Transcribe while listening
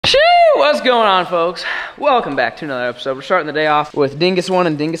What's going on, folks? Welcome back to another episode. We're starting the day off with Dingus 1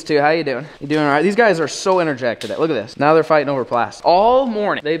 and Dingus 2. How you doing? You doing all right? These guys are so energetic today. Look at this. Now they're fighting over plastic. All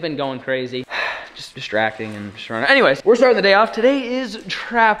morning, they've been going crazy. Just distracting and just running. Anyways, we're starting the day off. Today is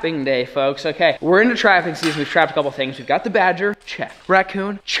trapping day, folks. Okay, we're into trapping season. We've trapped a couple things. We've got the badger, check.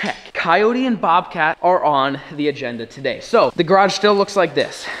 Raccoon, check. Coyote and bobcat are on the agenda today. So the garage still looks like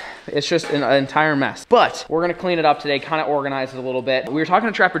this. It's just an entire mess. But we're gonna clean it up today, kind of organize it a little bit. We were talking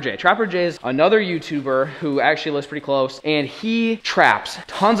to Trapper Jay. Trapper Jay is another YouTuber who actually lives pretty close, and he traps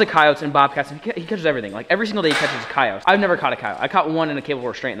tons of coyotes and bobcats, and he catches everything. Like every single day he catches coyotes. I've never caught a coyote. I caught one in a cable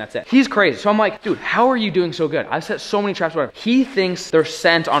restraint, and that's it. He's crazy. So I'm like, dude, how are you doing so good? I've set so many traps, whatever. He thinks they're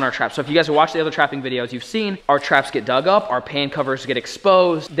scent on our traps. So if you guys have watched the other trapping videos, you've seen our traps get dug up, our pan covers get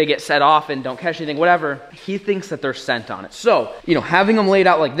exposed, they get set off and don't catch anything, whatever. He thinks that there's scent on it. So, you know, having them laid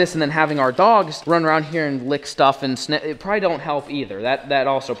out like this and then having our dogs run around here and lick stuff and sniff, it probably don't help either. That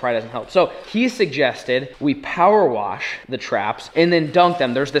also probably doesn't help. So he suggested we power wash the traps and then dunk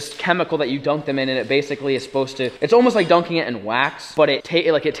them. There's this chemical that you dunk them in, and it basically is supposed to, it's almost like dunking it in wax, but it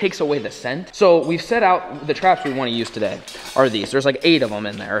takes away the scent. So we've set out the traps we want to use today are these. There's like 8 of them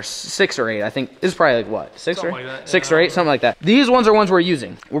in there, or 6 or 8. I think this is probably like what, 6 or 8? Like 6 or 8, something like that. These ones are ones we're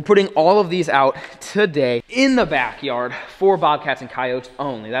using. We're putting all of these out today in the backyard for bobcats and coyotes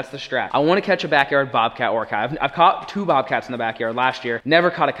only. That's the strap. I want to catch a backyard bobcat or a coyote. I've caught 2 bobcats in the backyard last year.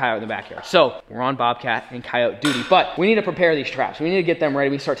 Never caught a coyote in the backyard. So we're on bobcat and coyote duty, but we need to prepare these traps. We need to get them ready.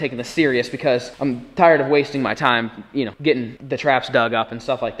 We start taking this serious because I'm tired of wasting my time, you know, getting the traps dug up and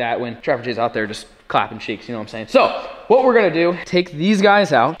stuff like that when Trapper Jay's out there just clapping cheeks, you know what I'm saying? So what we're gonna do, take these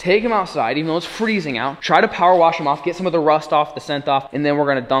guys out, take them outside, even though it's freezing out, try to power wash them off, get some of the rust off, the scent off, and then we're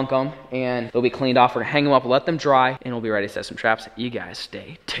gonna dunk them and they'll be cleaned off. We're gonna hang them up, let them dry, and we'll be ready to set some traps. You guys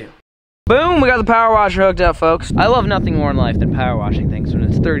stay tuned. Boom, we got the power washer hooked up, folks. I love nothing more in life than power washing things when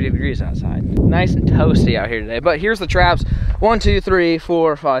it's 30 degrees outside. Nice and toasty out here today. But here's the traps. 1, 2, 3,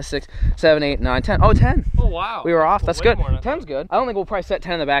 4, 5, 6, 7, 8, 9, 10. Oh, 10. Oh, wow. We were off. That's good. 10's good. I don't think we'll probably set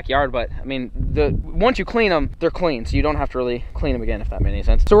 10 in the backyard, but I mean, once you clean them, they're clean, so you don't have to really clean them again, if that made any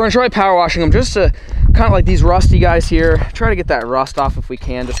sense. So we're gonna try power washing them just to kind of like these rusty guys here. Try to get that rust off if we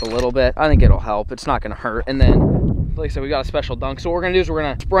can, just a little bit. I think it'll help. It's not gonna hurt. And then, like I said, we got a special dunk. So what we're gonna do is we're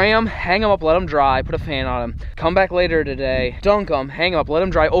gonna spray them, hang them up, let them dry, put a fan on them, come back later today, dunk them, hang them up, let them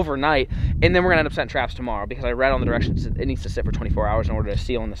dry overnight, and then we're gonna end up setting traps tomorrow because I read on the directions it needs to sit for 24 hours in order to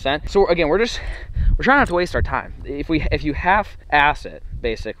seal in the scent. So again, we're trying not to waste our time. If you half-ass it,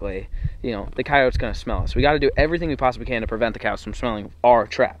 basically, you know, the coyote's gonna smell it. So we gotta do everything we possibly can to prevent the coyotes from smelling our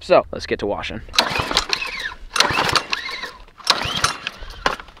trap. So let's get to washing.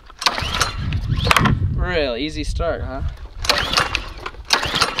 Real easy start, huh?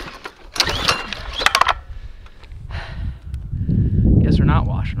 Guess we're not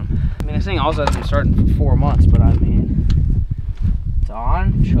washing them. I mean, this thing also hasn't been starting for 4 months, but I mean, it's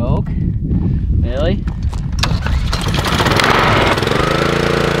on, choke, really?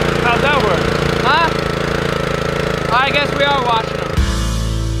 How's that work? Huh? I guess we are washing them.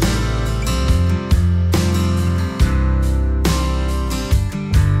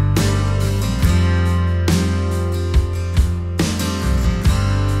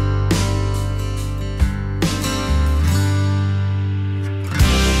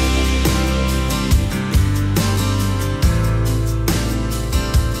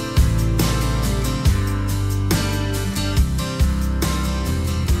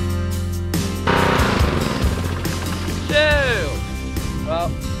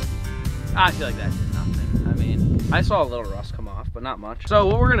 I feel like that did nothing. I mean, I saw a little rust come off, but not much. So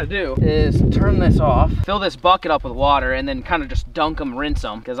what we're gonna do is turn this off, fill this bucket up with water, and then kind of just dunk them, rinse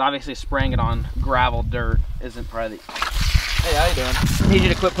them, because obviously spraying it on gravel, dirt isn't probably the... Hey, how you doing? I need you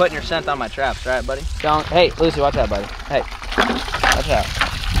to quit putting your scent on my traps, all right, buddy? Don't. Hey, Lucy, watch out, buddy. Hey, watch out.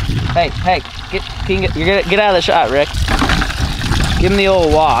 Hey, get out of the shot, Rick. Give them the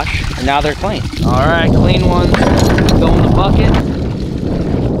old wash, and now they're clean. All right, clean ones go in the bucket.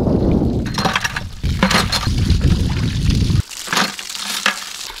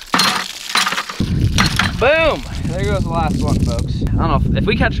 Boom! There goes the last one, folks. I don't know, if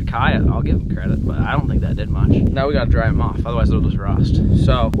we catch a coyote, I'll give them credit, but I don't think that did much. Now we gotta dry them off, otherwise they'll just rust.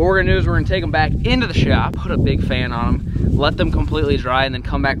 So what we're gonna do is we're gonna take them back into the shop, put a big fan on them, let them completely dry, and then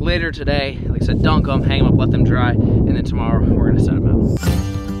come back later today, like I said, dunk them, hang them up, let them dry, and then tomorrow we're gonna set them out.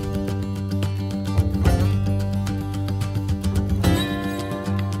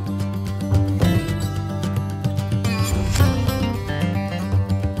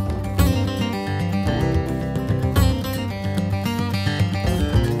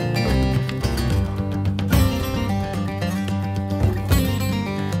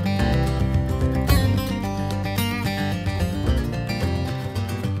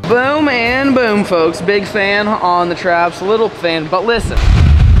 Boom and boom, folks. Big fan on the traps, little fan, but listen.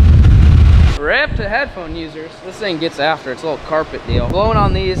 Rip to headphone users. This thing gets after it's a little carpet deal. Blowing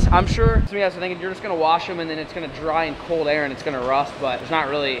on these, I'm sure some of you guys are thinking you're just gonna wash them and then it's gonna dry in cold air and it's gonna rust, but there's not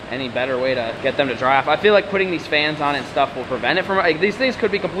really any better way to get them to dry off. I feel like putting these fans on and stuff will prevent it from, like, these things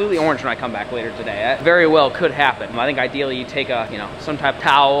could be completely orange when I come back later today. That very well could happen. I think ideally you take a, you know, some type of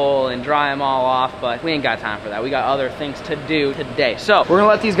towel and dry them all off, but we ain't got time for that. We got other things to do today. So we're gonna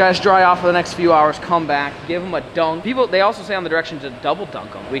let these guys dry off for the next few hours, come back, give them a dunk. People, they also say on the directions to double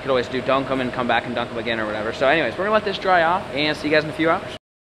dunk them. We could always do dunk them and come back and dunk them again or whatever. So anyways, we're gonna let this dry off and see you guys in a few hours.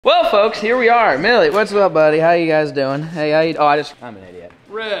 Well, folks, here we are. Millie, what's up, buddy? How you guys doing? Hey, how you? Oh, I'm an idiot.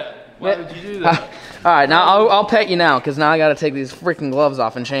 Red, why did you do that? All right, now I'll pet you now, because now I got to take these freaking gloves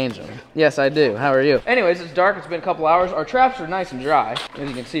off and change them. Yes, I do. How are you? Anyways, it's dark. It's been a couple hours. Our traps are nice and dry, as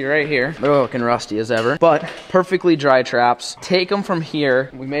you can see right here. They're looking rusty as ever, but perfectly dry traps. Take them from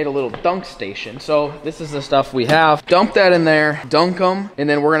here. We made a little dunk station. So this is the stuff we have. Dump that in there, dunk them, and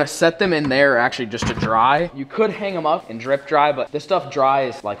then we're going to set them in there actually just to dry. You could hang them up and drip dry, but this stuff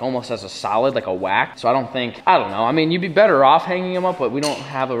dries like almost as a solid, like a wax. So I don't know. I mean, you'd be better off hanging them up, but we don't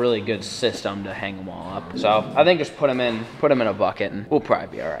have a really good system to hang them all up. So I think just put them in a bucket and we'll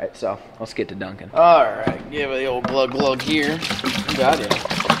probably be all right. So let's get to dunking. All right, give it the old glug here. Got it.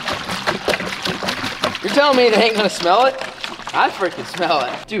 You're telling me they ain't gonna smell it? I freaking smell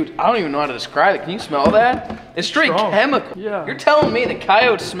it. Dude, I don't even know how to describe it. Can you smell that? It's straight chemical. Yeah. You're telling me the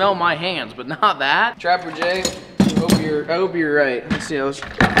coyotes smell my hands, but not that? Trapper Jay, I hope you're right. Let's see those.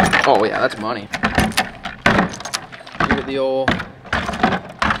 Oh yeah, that's money. Give it the old,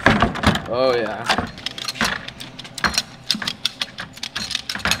 oh yeah.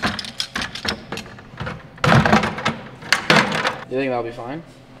 You think that'll be fine?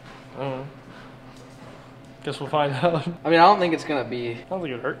 I don't know. Guess we'll find out. I mean, I don't think it's gonna be. I don't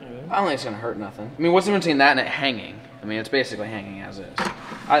think it'd hurt anything. I don't think it's gonna hurt nothing. I mean, what's the difference between that and it hanging? I mean, it's basically hanging as is.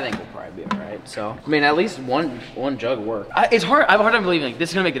 I think we'll probably be alright. So, I mean, at least one jug worked. It's hard. I have a hard time believing like,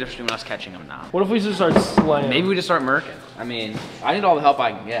 this is gonna make the difference between us catching them now. What if we just start slaying? Maybe we just start murking. I mean, I need all the help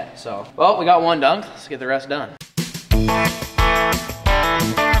I can get. So, well, we got one dunk. Let's get the rest done.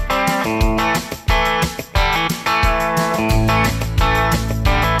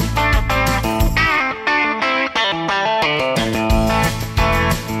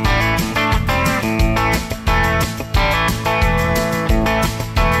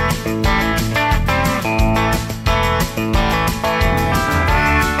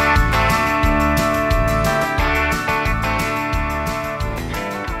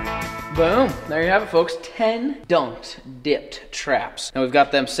 Boom, there you have it, folks. 10 dunked, dipped traps. And we've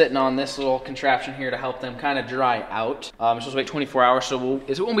got them sitting on this little contraption here to help them kind of dry out. It's supposed to wait 24 hours, so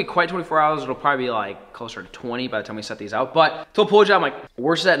it won't be quite 24 hours. It'll probably be like closer to 20 by the time we set these out. But to pull a job, I'm like,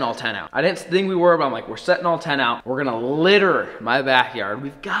 we're setting all 10 out. I didn't think we were, but I'm like, we're setting all 10 out. We're gonna litter my backyard.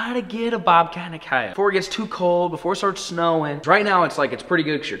 We've gotta get a bobcat and a coyote before it gets too cold, before it starts snowing. Right now, it's like, it's pretty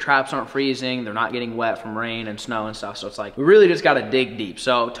good because your traps aren't freezing. They're not getting wet from rain and snow and stuff. So it's like, we really just gotta dig deep.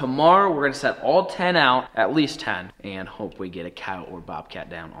 So tomorrow, we're gonna set all 10 out, at least 10, and hope we get a coyote or bobcat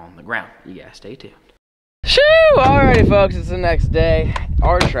down on the ground. You guys stay tuned. Shoo! Alrighty, folks, it's the next day.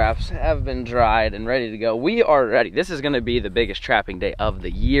 Our traps have been dried and ready to go. We are ready. This is gonna be the biggest trapping day of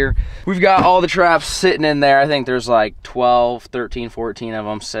the year. We've got all the traps sitting in there. I think there's like 12, 13, 14 of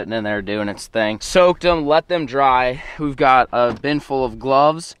them sitting in there doing its thing. Soaked them, let them dry. We've got a bin full of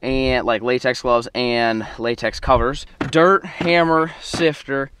gloves and like latex gloves and latex covers. Dirt, hammer,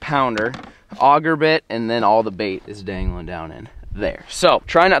 sifter, pounder, auger bit, and then all the bait is dangling down in there. So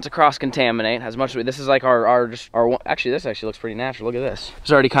try not to cross-contaminate as much as this is like actually this actually looks pretty natural. Look at this.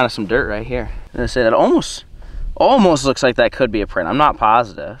 There's already kind of some dirt right here. I'm gonna say that almost looks like that could be a print. I'm not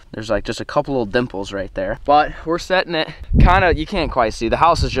positive. There's like just a couple little dimples right there, but we're setting it kind of, you can't quite see. The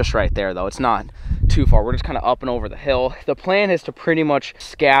house is just right there though. It's not too far. We're just kind of up and over the hill. The plan is to pretty much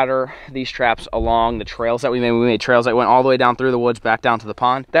scatter these traps along the trails that we made. We made trails that went all the way down through the woods back down to the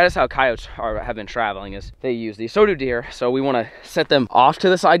pond. That is how coyotes have been traveling, is they use these. So do deer. So we want to set them off to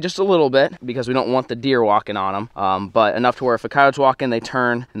the side just a little bit because we don't want the deer walking on them, but enough to where if a coyote's walking, they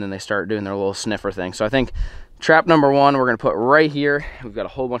turn and then they start doing their little sniffer thing. So I think trap number one, we're gonna put right here. We've got a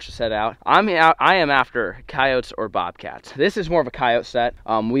whole bunch to set out. I am after coyotes or bobcats. This is more of a coyote set.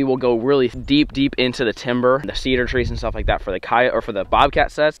 We will go really deep into the timber, the cedar trees and stuff like that for the coyote or for the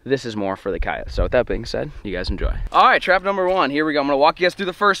bobcat sets. This is more for the coyote. So with that being said, you guys enjoy. All right, trap number one, here we go. I'm gonna walk you guys through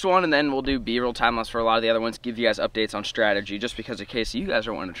the first one and then we'll do B-roll time lapse for a lot of the other ones, give you guys updates on strategy just because in case you guys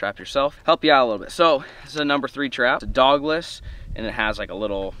are wanting to trap yourself, help you out a little bit. So this is a number 3 trap. It's a dogless and it has like a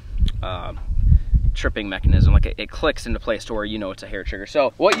little, tripping mechanism, like it clicks into place to where you know it's a hair trigger.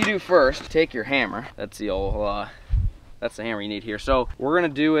 So what you do first, take your hammer. That's the old, that's the hammer you need here. So we're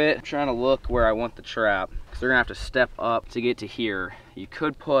gonna do it, I'm trying to look where I want the trap, because they're gonna have to step up to get to here. We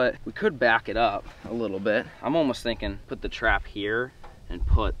could back it up a little bit. I'm almost thinking put the trap here and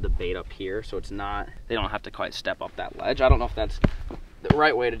put the bait up here, so it's not, they don't have to quite step up that ledge. I don't know if that's the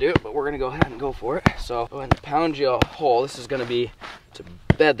right way to do it, but we're gonna go ahead and go for it. So go ahead and pound you a hole. This is gonna be to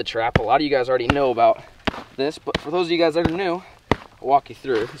bed the trap. A lot of you guys already know about this, but for those of you guys that are new, I'll walk you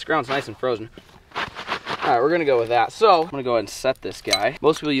through. This ground's nice and frozen. All right, we're gonna go with that. So I'm gonna go ahead and set this guy.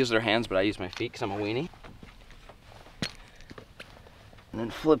 Most people use their hands, but I use my feet because I'm a weenie. And then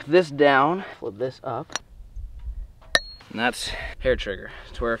flip this down, flip this up. And that's hair trigger.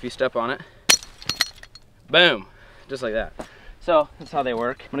 To where if you step on it, boom, just like that. So that's how they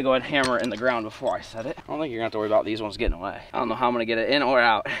work. I'm gonna go ahead and hammer it in the ground before I set it. I don't think you're gonna have to worry about these ones getting away. I don't know how I'm gonna get it in or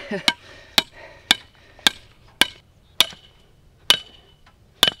out.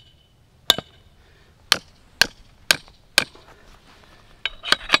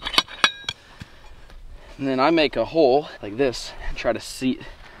 And then I make a hole like this and try to seat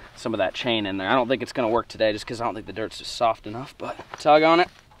some of that chain in there. I don't think it's gonna work today just because I don't think the dirt's just soft enough, but tug on it.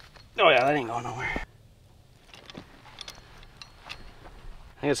 Oh yeah, that ain't going nowhere.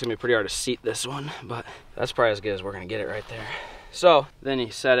 I think it's gonna be pretty hard to seat this one, but that's probably as good as we're gonna get it right there. So then you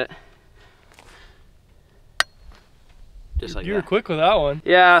set it. Just like that. You were quick with that one.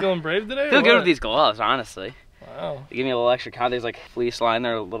 Yeah. Feeling brave today? Feel good with these gloves, honestly. Wow. They give me a little extra contact. There's like fleece line,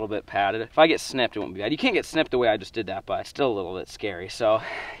 they're a little bit padded. If I get snipped, it won't be bad. You can't get snipped the way I just did that, but it's still a little bit scary. So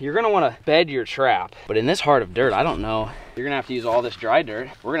you're gonna wanna bed your trap. But in this heart of dirt, I don't know. You're gonna have to use all this dry dirt.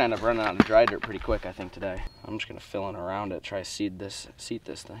 We're gonna end up running out of dry dirt pretty quick, I think, today. I'm just gonna fill in around it, try to seat this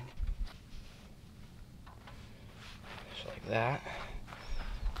thing. Just like that.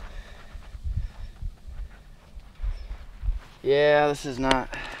 Yeah, that's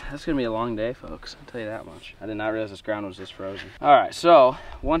gonna be a long day, folks. I'll tell you that much. I did not realize this ground was this frozen. All right, so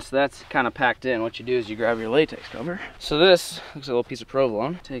once that's kind of packed in, what you do is you grab your latex cover. So this looks like a little piece of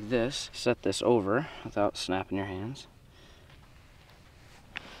provolone. Take this, set this over without snapping your hands.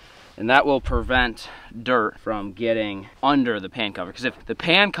 And that will prevent dirt from getting under the pan cover. Because if the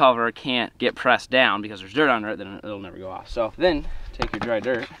pan cover can't get pressed down because there's dirt under it, then it'll never go off. So then take your dry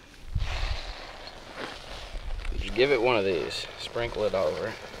dirt. Just give it one of these, sprinkle it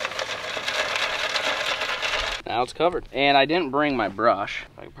over. Now it's covered. And I didn't bring my brush.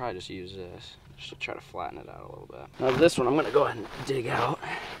 I could probably just use this, just to try to flatten it out a little bit. Now this one I'm gonna go ahead and dig out.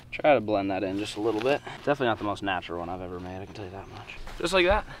 Try to blend that in just a little bit. Definitely not the most natural one I've ever made, I can tell you that much. Just like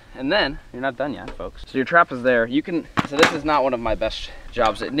that. And then, you're not done yet, folks. So your trap is there. So this is not one of my best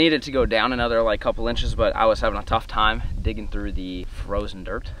jobs. It needed to go down another like couple inches, but I was having a tough time digging through the frozen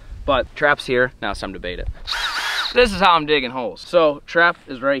dirt. But trap's here, now it's time to bait it. This is how I'm digging holes. So trap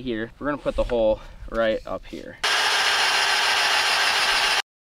is right here. We're gonna put the hole right up here.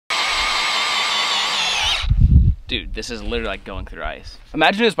 Dude, this is literally like going through ice.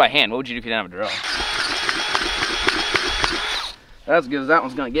 Imagine this by hand. What would you do if you didn't have a drill? That's as good as that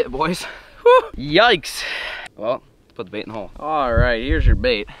one's gonna get, boys. Whew. Yikes. Well, let's put the bait in the hole. All right, here's your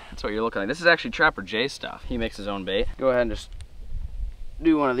bait. That's what you're looking like. This is actually Trapper Jay's stuff. He makes his own bait. Go ahead and just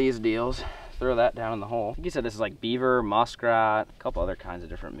do one of these deals. Throw that down in the hole. I think he said this is like beaver, muskrat, a couple other kinds of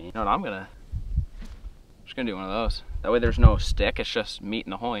different meat. No, I'm just gonna do one of those. That way there's no stick, it's just meat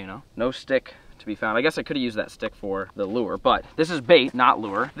in the hole, you know? No stick to be found. I guess I could have used that stick for the lure, but this is bait, not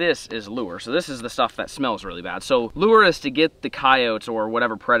lure. This is lure. So this is the stuff that smells really bad. So lure is to get the coyotes or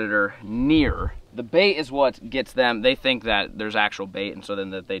whatever predator near. The bait is what gets them. They think that there's actual bait, and so then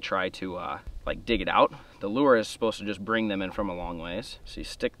that they try to like dig it out. The lure is supposed to just bring them in from a long ways. So you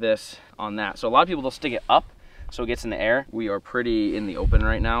stick this on that. So a lot of people, they'll stick it up so it gets in the air. We are pretty in the open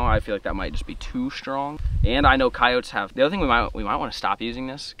right now. I feel like that might just be too strong. And I know coyotes have, the other thing we might want to stop using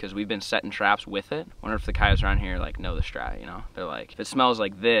this because we've been setting traps with it. Wonder if the coyotes around here like know the strat, you know? They're like, if it smells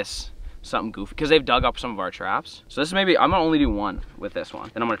like this, something goofy, because they've dug up some of our traps. So this is maybe, I'm gonna only do one with this one.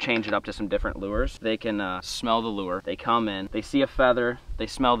 Then I'm gonna change it up to some different lures. They can smell the lure. They come in, they see a feather, they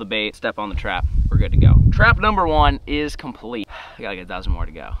smell the bait, step on the trap, we're good to go. Trap number 1 is complete. I got like a dozen more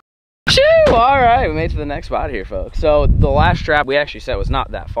to go. Shoo! All right, we made it to the next spot here, folks. So the last trap we actually set was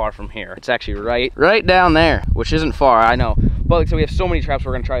not that far from here. It's actually right down there, which isn't far, I know. But like, so we have so many traps,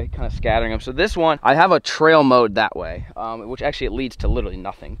 we're gonna try kind of scattering them. So this one, I have a trail mode that way, which actually it leads to literally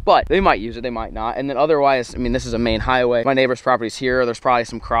nothing. But they might use it, they might not. And then otherwise, I mean, this is a main highway. My neighbor's property's here. There's probably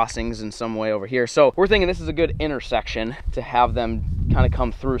some crossings in some way over here. So we're thinking this is a good intersection to have them kind of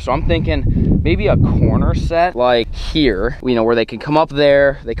come through. So I'm thinking maybe a corner set like here, you know, where they can come up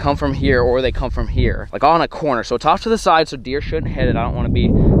there, they come from here, or they come from here, like on a corner. So it's off to the side so deer shouldn't hit it. I don't want to be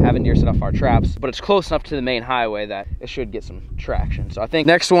having deer set off our traps, but it's close enough to the main highway that it should get some traction. So I think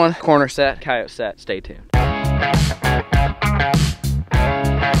next one, corner set, coyote set, stay tuned.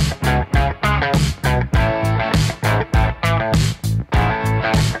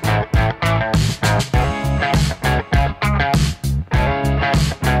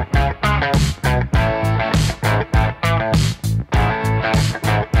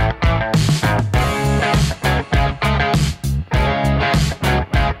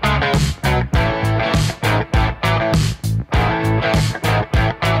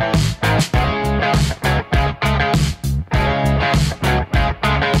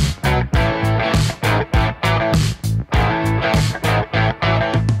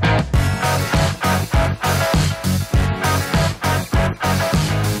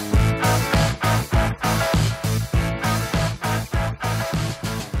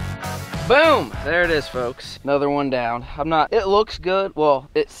 Boom! There it is, folks. Another one down. It looks good. Well,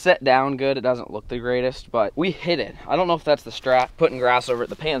 it's set down good. It doesn't look the greatest, but we hit it. I don't know if that's the strap. Putting grass over it.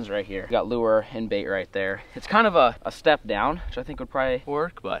 The pan's right here. Got lure and bait right there. It's kind of a step down, which I think would probably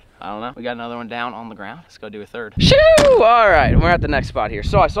work, but I don't know. We got another one down on the ground. Let's go do a third. Shoo! All right, we're at the next spot here.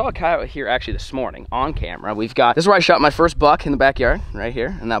 So I saw a coyote here actually this morning on camera. This is where I shot my first buck in the backyard, right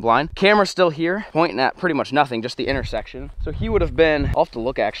here in that blind. Camera's still here, pointing at pretty much nothing, just the intersection. So he would have been, I'll have to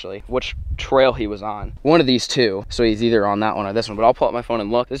look actually, which trail he was on. One of these two. So he's either on that one or this one, but I'll pull up my phone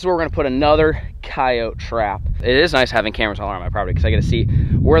and look. This is where we're gonna put another coyote trap. It is nice having cameras all around my property because I get to see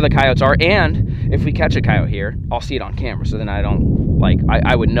where the coyotes are, and if we catch a coyote here, I'll see it on camera, so then I don't, like,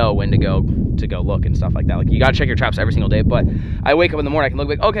 I would know when to go look and stuff like that. Like, you gotta check your traps every single day, but I wake up in the morning, I can look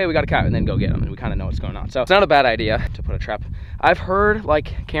like, okay, we got a coyote, and then go get them, and we kind of know what's going on. So it's not a bad idea to put a trap. I've heard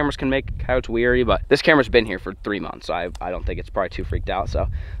like cameras can make coyotes weary, but this camera's been here for 3 months, so I don't think it's probably too freaked out. So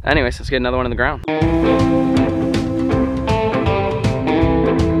anyways, let's get another one in the ground.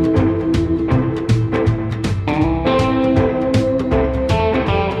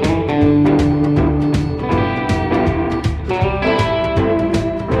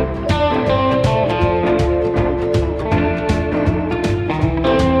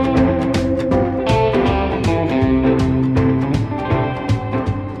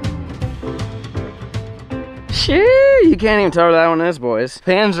 You can't even tell where that one is, boys.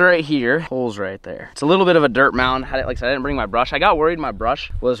 Pan's right here, hole's right there. It's a little bit of a dirt mound. Like I said, I didn't bring my brush. I got worried my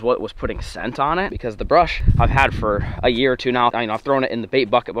brush was what was putting scent on it, because the brush I've had for a year or two now. I mean, I've thrown it in the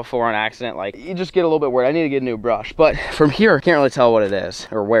bait bucket before on accident. Like, you just get a little bit worried. I need to get a new brush. But from here, I can't really tell what it is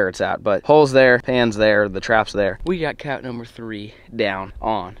or where it's at. But hole's there, pan's there, the trap's there. We got coyote number 3 down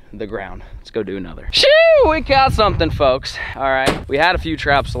on the ground. Let's go do another. Shoo! We caught something, folks. All right, we had a few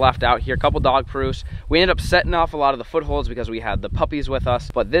traps left out here, a couple dog proofs. We ended up setting off a lot of the footholds because we had the puppies with us,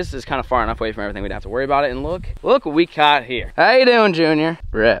 but this is kind of far enough away from everything we'd have to worry about it. And look what we caught here. How you doing, Junior?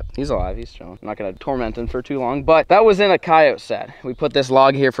 Rip. He's alive, he's chilling. I'm not gonna torment him for too long, but that was in a coyote set. We put this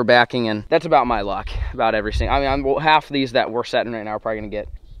log here for backing, and that's about my luck. About every single, I mean, half of these that we're setting right now are probably gonna get,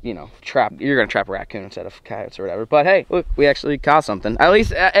 you know, you're gonna trap a raccoon instead of coyotes or whatever. But hey, look, we actually caught something. At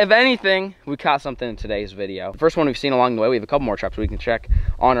least, if anything, we caught something in today's video. The first one we've seen along the way. We have a couple more traps we can check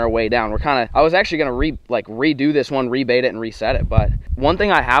on our way down. I was actually gonna redo this one, rebait it and reset it. But one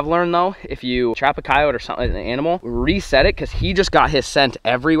thing I have learned though, if you trap a coyote or something, an animal, reset it, because he just got his scent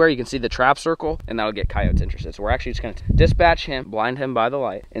everywhere. You can see the trap circle, and that'll get coyotes interested. So we're actually just gonna dispatch him, blind him by the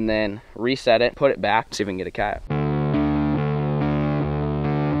light, and then reset it, put it back, see if we can get a coyote.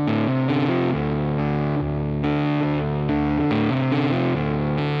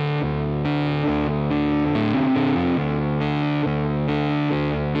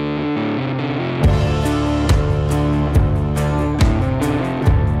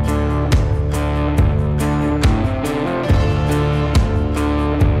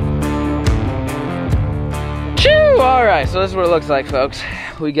 Alright, so this is what it looks like, folks.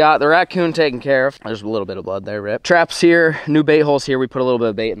 We got the raccoon taken care of. There's a little bit of blood there, Rip. Traps here, new bait holes here. We put a little bit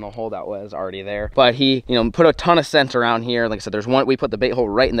of bait in the hole that was already there. But he, you know, put a ton of scent around here. Like I said, there's one, we put the bait hole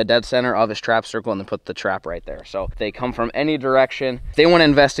right in the dead center of his trap circle and then put the trap right there. So if they come from any direction, if they want to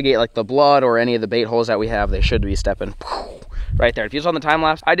investigate like the blood or any of the bait holes that we have, they should be stepping right there. If you saw on the time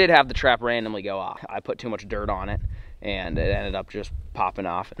lapse, I did have the trap randomly go off. I put too much dirt on it and it ended up just popping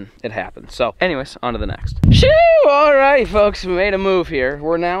off, and it happened. So anyways, on to the next. Shoo! All right, folks, we made a move here.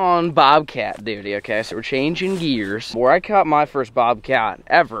 We're now on bobcat duty, okay? So we're changing gears. Where I caught my first bobcat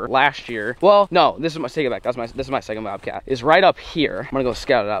ever last year. Well, no, this is my, take it back. This is my second bobcat. Is right up here. I'm gonna go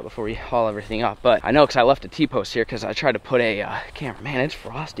scout it out before we haul everything up. But I know because I left a T-post here because I tried to put a camera. Man, it's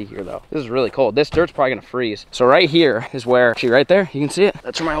frosty here though. This is really cold. This dirt's probably gonna freeze. So right here is where, actually right there, you can see it.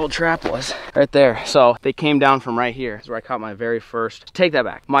 That's where my old trap was, right there. So they came down from right here. This is where I caught my very first, take that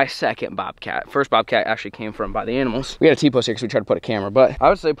back, my second bobcat. First bobcat actually came from by the animals. We got a T-post here because we tried to put a camera, but I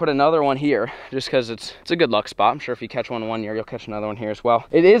would say put another one here just because it's a good luck spot. I'm sure if you catch one year, you'll catch another one here as well.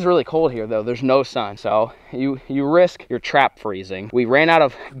 It is really cold here though. There's no sun, so you risk your trap freezing. We ran out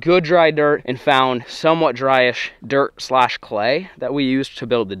of good dry dirt and found somewhat dryish dirt slash clay that we used to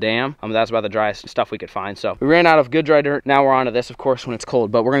build the dam. That's about the driest stuff we could find. So we ran out of good dry dirt. Now we're onto this, of course, when it's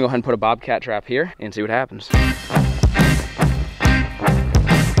cold, but we're gonna go ahead and put a bobcat trap here and see what happens.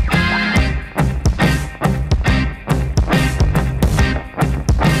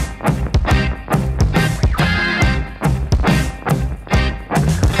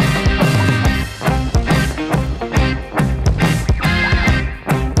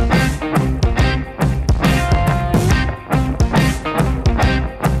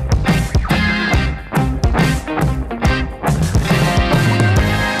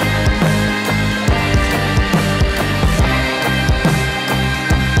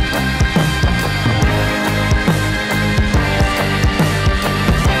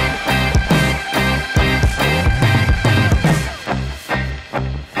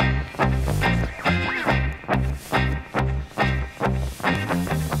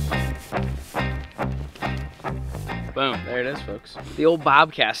 Boom, there it is, folks. The old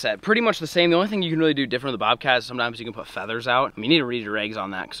bobcat set, pretty much the same. The only thing you can really do different with the bobcat is sometimes you can put feathers out. I mean, you need to read your regs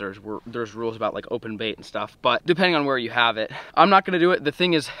on that because there's rules about like open bait and stuff, but depending on where you have it, I'm not gonna do it. The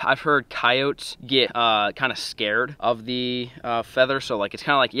thing is, I've heard coyotes get kind of scared of the feather, so like it's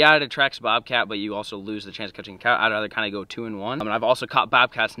kind of like, yeah, it attracts bobcat, but you also lose the chance of catching a coyote. I'd rather kind of go 2 in 1. I mean, I've also caught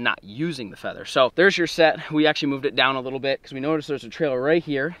bobcats not using the feather. So there's your set. We actually moved it down a little bit because we noticed there's a trail right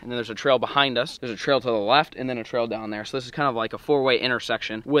here, and then there's a trail behind us. There's a trail to the left, and then a trail down there. So this is kind of like a 4-way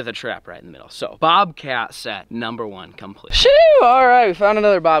intersection with a trap right in the middle. So bobcat set #1 complete. Shoo! All right, we found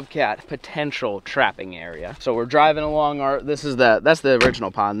another bobcat potential trapping area. So we're driving along that's the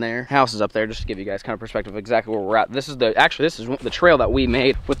original pond there. House is up there, just to give you guys kind of perspective of exactly where we're at. This is the trail that we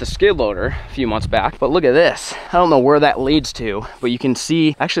made with the skid loader a few months back. But look at this. I don't know where that leads to, but you can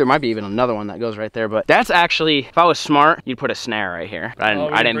see, actually there might be even another one that goes right there, but that's actually, if I was smart, you'd put a snare right here. But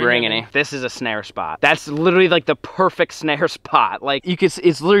I didn't bring any. This is a snare spot. That's literally like the perfect snare spot. Like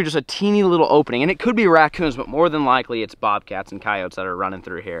it's literally just a teeny little opening, and it could be raccoons, but more than likely it's bobcats and coyotes that are running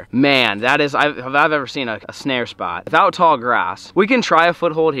through here. Man, that is, if I've ever seen a snare spot without tall grass. We can try a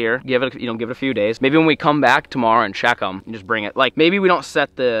foothold here, give it a few days. Maybe when we come back tomorrow and check them, and just bring it. Like maybe we don't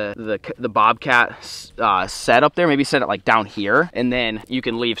set the bobcat set up there. Maybe set it like down here, and then you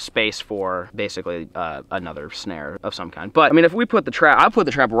can leave space for basically another snare of some kind. But I mean, if we put the trap, I put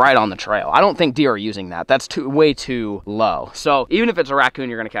the trap right on the trail. I don't think deer are using that. That's way too low. So even if it's a raccoon,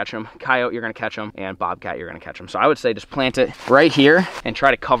 you're gonna catch them. Coyote, you're gonna catch them, and bobcat, you're gonna catch them. So I would say just plant it right here and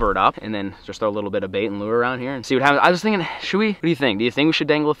try to cover it up, and then just throw a little bit of bait and lure around here and see what happens. I was thinking, should we? What do you think? Do you think we should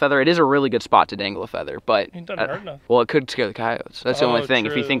dangle a feather? It is a really good spot to dangle a feather, but it doesn't hurt enough. Well, it could scare the coyotes. That's the only thing.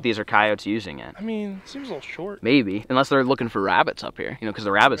 True. If you think these are coyotes using it, I mean, it seems a little short. Maybe, unless they're looking for rabbits up here, you know, because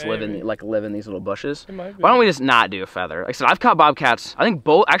the rabbits live in these little bushes. It might be. Why don't we just not do a feather? Like I said, I've caught bobcats. I think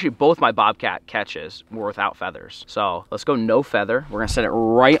both my bobcat catches were without feathers. So let's go no feather. We're gonna set it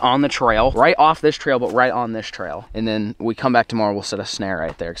right on the trail, right off this trail, but right on this trail. And then we come back tomorrow, we'll set a snare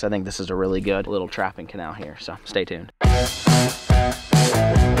right there, because I think this is a really good little trapping canal here. So stay tuned.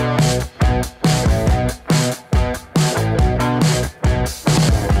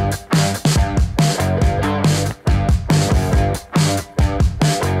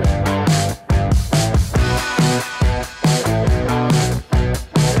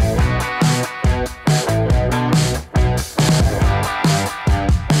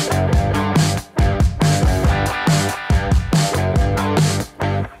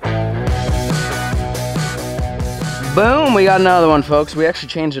 Boom, we got another one, folks. We actually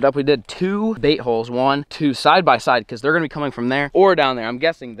changed it up. We did 2 bait holes, 1, 2 side by side, because they're gonna be coming from there or down there. I'm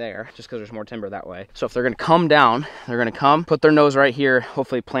guessing there, just because there's more timber that way. So if they're gonna come down, they're gonna come, put their nose right here,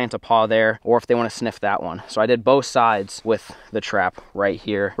 hopefully plant a paw there, or if they wanna sniff that one. So I did both sides with the trap right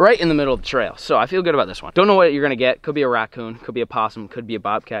here, right in the middle of the trail. So I feel good about this one. Don't know what you're gonna get. Could be a raccoon, could be a possum, could be a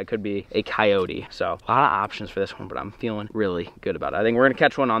bobcat, could be a coyote. So a lot of options for this one, but I'm feeling really good about it. I think we're gonna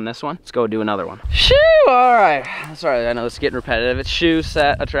catch one on this one. Let's go do another one. Shoo! all right. Sorry, I know it's getting repetitive. It's shoe,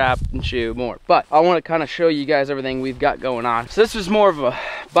 set, a trap, and shoe, more. But I want to kind of show you guys everything we've got going on. So this is more of a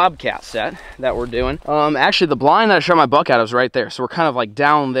bobcat set that we're doing. Actually, the blind that I shot my buck at was right there. So we're kind of like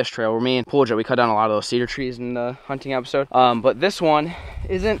down this trail where me and Pool Jet, we cut down a lot of those cedar trees in the hunting episode. But this one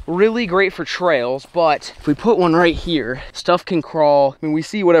isn't really great for trails, but if we put one right here, stuff can crawl. I mean, we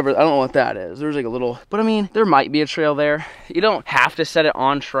see whatever, I don't know what that is. There's like a little, but I mean, there might be a trail there. You don't have to set it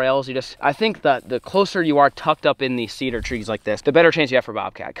on trails. You just, I think that the closer you are tucked up in these cedar trees like this, the better chance you have for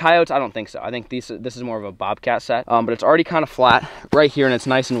bobcat. Coyotes, I don't think so. I think this is more of a bobcat set, but it's already kind of flat right here and it's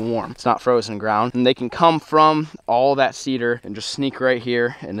nice and warm. It's not frozen ground. And they can come from all that cedar and just sneak right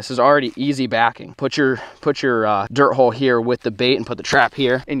here. And this is already easy backing. Put your dirt hole here with the bait and put the trap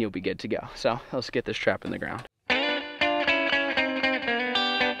here and you'll be good to go. So let's get this trap in the ground.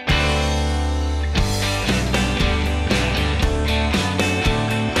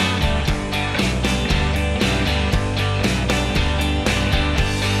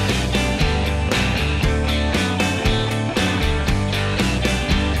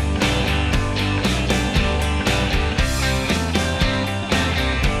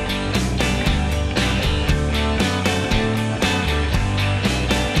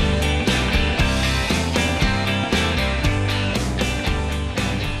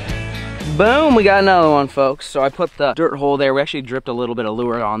 Boom, we got another one, folks. So I put the dirt hole there. We actually dripped a little bit of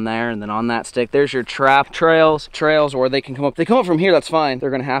lure on there, and then on that stick, there's your trap. Trails, or they can come up. They come up from here, that's fine. They're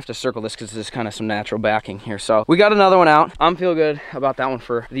gonna have to circle this because there's kind of some natural backing here. So we got another one out. I'm feeling good about that one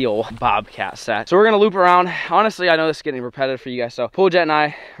for the old bobcat set. So we're gonna loop around. Honestly, I know this is getting repetitive for you guys. So Pool Jet and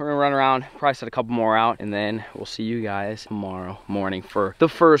I, we're gonna run around, probably set a couple more out, and then we'll see you guys tomorrow morning for the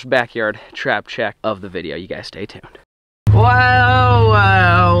first backyard trap check of the video. You guys stay tuned.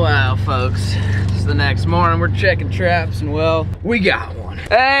 Wow, folks. It's the next morning. We're checking traps, and well, we got one.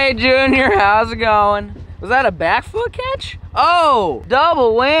 Hey, Junior, how's it going? Was that a back foot catch? Oh,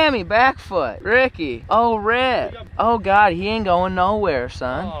 double whammy, back foot. Ricky. Oh, Rick. Oh, God, he ain't going nowhere,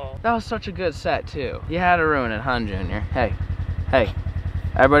 son. Oh. That was such a good set, too. You had to ruin it, huh, Junior? Hey.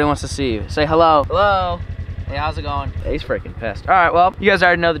 Everybody wants to see you. Say hello. Hello. Hey, how's it going? Hey, he's freaking pissed. All right, well, you guys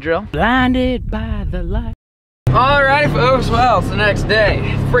already know the drill. Blinded by the light. Alrighty, folks, well, it's the next day.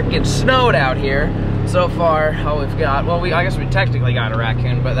 Freaking snowed out here. So far, all we've got, well, I guess we technically got a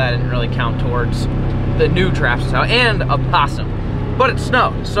raccoon, but that didn't really count towards the new traps and a possum. But it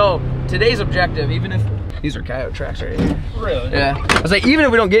snowed, so today's objective, even if, these are coyote tracks right here. Really? Yeah. I was like, even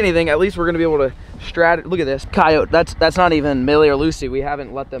if we don't get anything, at least we're gonna be able to look at this, coyote, that's not even Millie or Lucy, we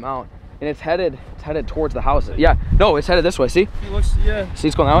haven't let them out. And it's headed towards the house. Yeah, no, it's headed this way, see? It looks, yeah. See,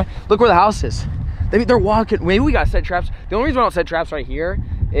 it's going that way? Look where the house is. They're walking. Maybe we gotta set traps. The only reason I don't set traps right here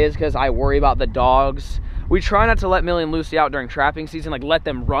is because I worry about the dogs. We try not to let Millie and Lucy out during trapping season, like let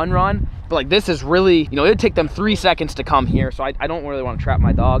them run. But like this is really, you know, it'd take them 3 seconds to come here. So I don't really want to trap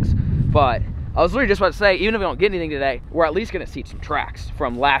my dogs. But I was literally just about to say, even if we don't get anything today, we're at least gonna see some tracks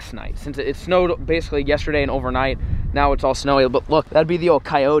from last night. Since it snowed basically yesterday and overnight, now it's all snowy. But look, that'd be the old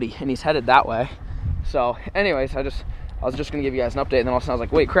coyote and he's headed that way. So anyways, I was just gonna give you guys an update, and then all of a sudden I was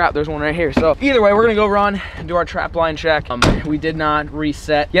like, wait, crap, there's one right here. So either way, we're gonna go run and do our trap line check. We did not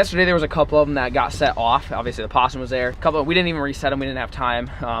reset. Yesterday there was a couple of them that got set off. Obviously the possum was there. We didn't even reset them, we didn't have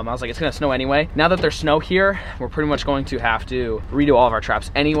time. I was like, it's gonna snow anyway. Now that there's snow here, we're pretty much going to have to redo all of our traps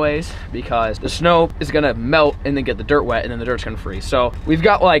anyways, because the snow is gonna melt and then get the dirt wet, and then the dirt's gonna freeze. So we've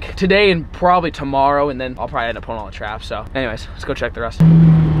got like today and probably tomorrow, and then I'll probably end up pulling all the traps. So anyways, let's go check the rest.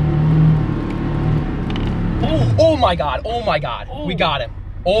 Oh my God, oh my God, we got him.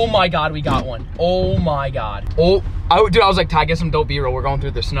 Oh my God, we got one. Oh my God. Dude, I was like, Ty, get some dope B-roll, we're going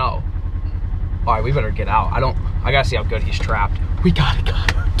through the snow. All right, we better get out. I gotta see how good he's trapped. We got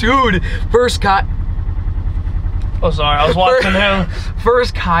it, dude, first cut. Oh, sorry, I was watching him.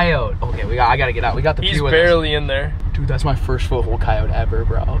 First coyote. Okay, I gotta get out. We got the He's barely in there. Dude, that's my first foothold coyote ever,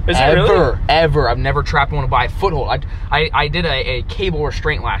 bro. Is it really? Ever. I've never trapped one by a foothold. I did a cable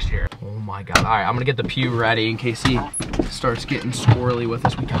restraint last year. Oh my God. All right, I'm gonna get the pew ready in case he starts getting squirrely with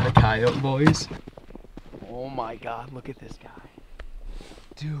us. We got a coyote, boys. Oh my God, look at this guy.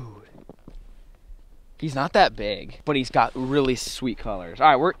 Dude. He's not that big, but he's got really sweet colors. All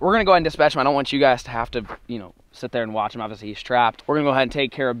right, we're gonna go ahead and dispatch him. I don't want you guys to have to, you know, sit there and watch him. Obviously he's trapped. We're gonna go ahead and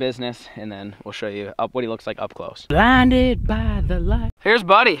take care of business, and then we'll show you what he looks like up close. Blinded by the light. Here's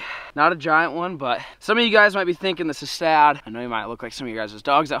Buddy. Not a giant one, but some of you guys might be thinking this is sad. I know you might look like some of you guys'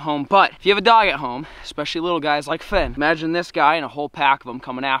 dogs at home, but if you have a dog at home, especially little guys like Finn, imagine this guy and a whole pack of them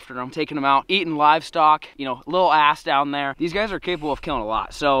coming after him, taking him out, eating livestock, you know, little ass down there. These guys are capable of killing a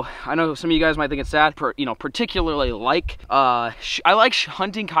lot. So I know some of you guys might think it's sad, you know, particularly like, I like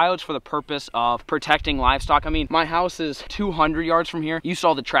hunting coyotes for the purpose of protecting livestock. I mean, my house is 200 yards from here. You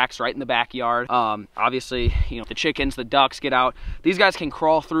saw the tracks right in the backyard. Obviously, you know, the chickens, the ducks get out. These guys can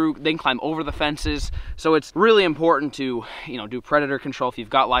crawl through, they can climb over the fences. So it's really important to, you know, do predator control if you've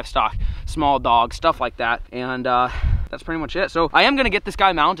got livestock, small dogs, stuff like that. And that's pretty much it. So I am gonna get this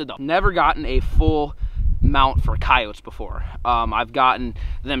guy mounted though. Never gotten a full mount for coyotes before. I've gotten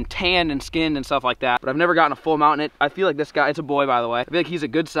them tanned and skinned and stuff like that, but I've never gotten a full mount in it. I feel like this guy, it's a boy by the way, I feel like he's a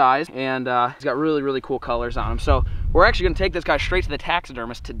good size, and he's got really, really cool colors on him. So we're actually gonna take this guy straight to the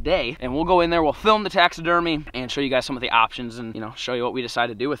taxidermist today, and we'll go in there, we'll film the taxidermy and show you guys some of the options, and, you know, show you what we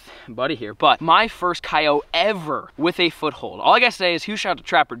decided to do with Buddy here. But my first coyote ever with a foothold. All I gotta say is huge shout out to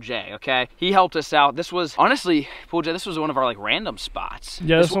Trapper Jay, okay? He helped us out. This was, honestly, Pool Jay, this was one of our like random spots.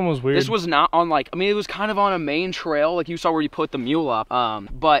 Yeah, this one was weird. This was not on like, I mean, it was kind of on a main trail, like you saw where you put the mule up,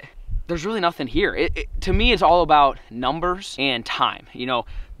 but there's really nothing here. To me, it's all about numbers and time. You know,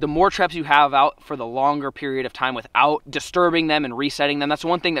 the more traps you have out for the longer period of time without disturbing them and resetting them. That's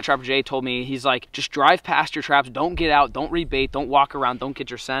one thing that Trapper Jay told me. He's like, just drive past your traps, don't get out, don't rebait, don't walk around, don't get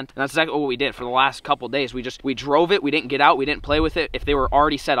your scent. And that's exactly what we did for the last couple of days. We drove it, we didn't get out, we didn't play with it. If they were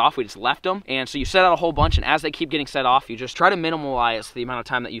already set off, we just left them. And so you set out a whole bunch, and as they keep getting set off, you just try to minimize the amount of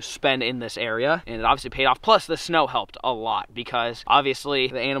time that you spend in this area. And it obviously paid off. Plus the snow helped a lot, because obviously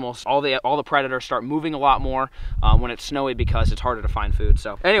the animals, all the predators start moving a lot more when it's snowy, because it's harder to find food.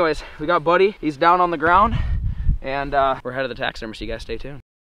 So anyways, we got Buddy, he's down on the ground, and we're headed to the taxidermist, so you guys stay tuned.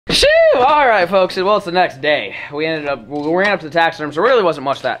 Shoo! All right, folks. Well, it's the next day. We ran up to the taxidermist. There really wasn't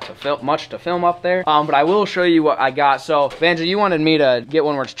much to film up there. But I will show you what I got. So, Vanja, you wanted me to get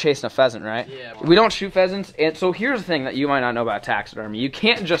one where it's chasing a pheasant, right? Yeah. We don't shoot pheasants, and so here's the thing that you might not know about taxidermy. You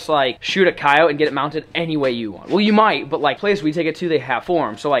can't just like shoot a coyote and get it mounted any way you want. Well, you might, but like place we take it to, they have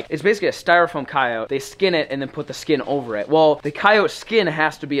form. So like it's basically a styrofoam coyote. They skin it and then put the skin over it. Well, the coyote skin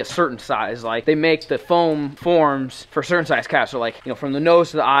has to be a certain size. Like they make the foam forms for certain size coyotes. So like, you know, from the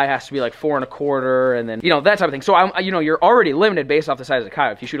nose to the eye has to be like 4 1/4, and then, you know, that type of thing. So you know, you're already limited based off the size of the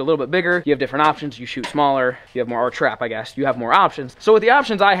coyote. If you shoot a little bit bigger, you have different options. You shoot smaller, you have more, or trap, I guess, you have more options. So with the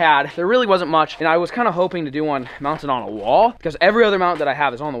options I had, there really wasn't much, and I was kind of hoping to do one mounted on a wall, because every other mount that I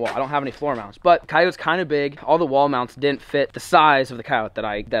have is on the wall. I don't have any floor mounts, but coyote's kind of big. All the wall mounts didn't fit the size of the coyote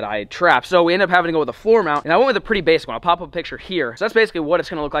that I trapped, so we ended up having to go with a floor mount, and I went with a pretty basic one. I'll pop up a picture here. So that's basically what it's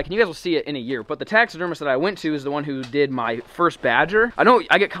going to look like, and you guys will see it in a year. But the taxidermist that I went to is the one who did my first badger. I know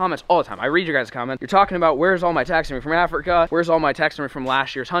I get comments all the time. I read your guys' comments. You're talking about, where's all my taxidermy from Africa? Where's all my taxidermy from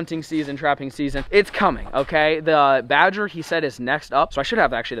last year's hunting season, trapping season? It's coming, okay? The badger, he said, is next up. So I should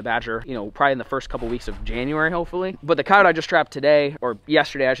have actually the badger, you know, probably in the first couple weeks of January, hopefully. But the coyote I just trapped today, or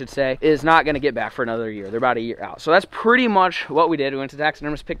yesterday, I should say, is not going to get back for another year. They're about a year out. So that's pretty much what we did. We went to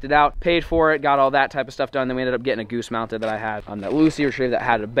taxidermist, picked it out, paid for it, got all that type of stuff done. Then we ended up getting a goose mounted that I had on that Lucy retrieved that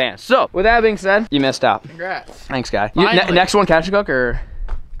had a band. So with that being said, you missed out. Congrats. Thanks, guy. Next one, catch a cook, or?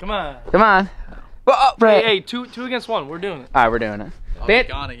 Come on. Come on. Oh, hey, two against one. We're doing it. All right, we're doing it.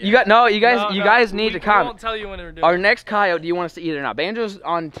 You guys need to comment. I won't tell you when we're doing Our next coyote, do you want us to eat it or not? Banjo's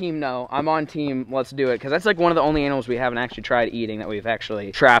on team no. I'm on team let's do it, because that's like one of the only animals we haven't actually tried eating that we've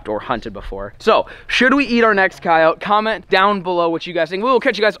actually trapped or hunted before. So, should we eat our next coyote? Comment down below what you guys think. We will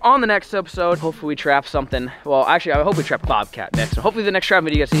catch you guys on the next episode. Hopefully we trap something. Well, actually, I hope we trap bobcat next. So hopefully the next trap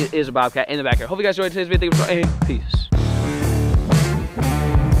video you guys see is a bobcat in the backyard. Hope you guys enjoyed today's video. Thank you for watching. Peace.